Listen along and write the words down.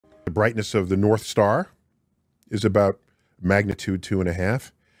The brightness of the North Star is about magnitude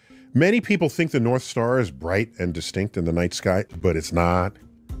 2.5. Many people think the North Star is bright and distinct in the night sky, but it's not.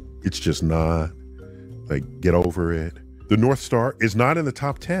 It's just not. Like, get over it. The North Star is not in the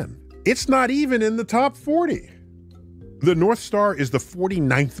top 10. It's not even in the top 40. The North Star is the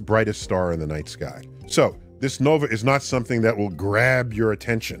 49th brightest star in the night sky. So this nova is not something that will grab your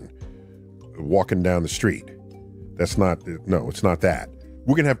attention walking down the street. That's not, no, it's not that.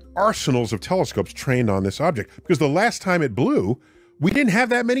 We're gonna have arsenals of telescopes trained on this object, because the last time it blew, we didn't have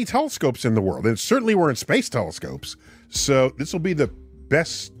that many telescopes in the world, and certainly weren't space telescopes. So this will be the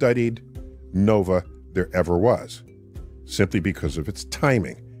best studied nova there ever was, simply because of its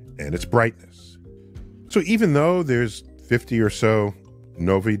timing and its brightness. So even though there's 50 or so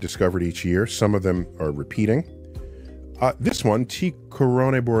novae discovered each year, some of them are repeating, this one, T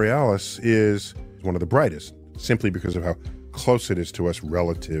Coronae Borealis, is one of the brightest, simply because of how close it is to us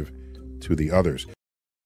relative to the others.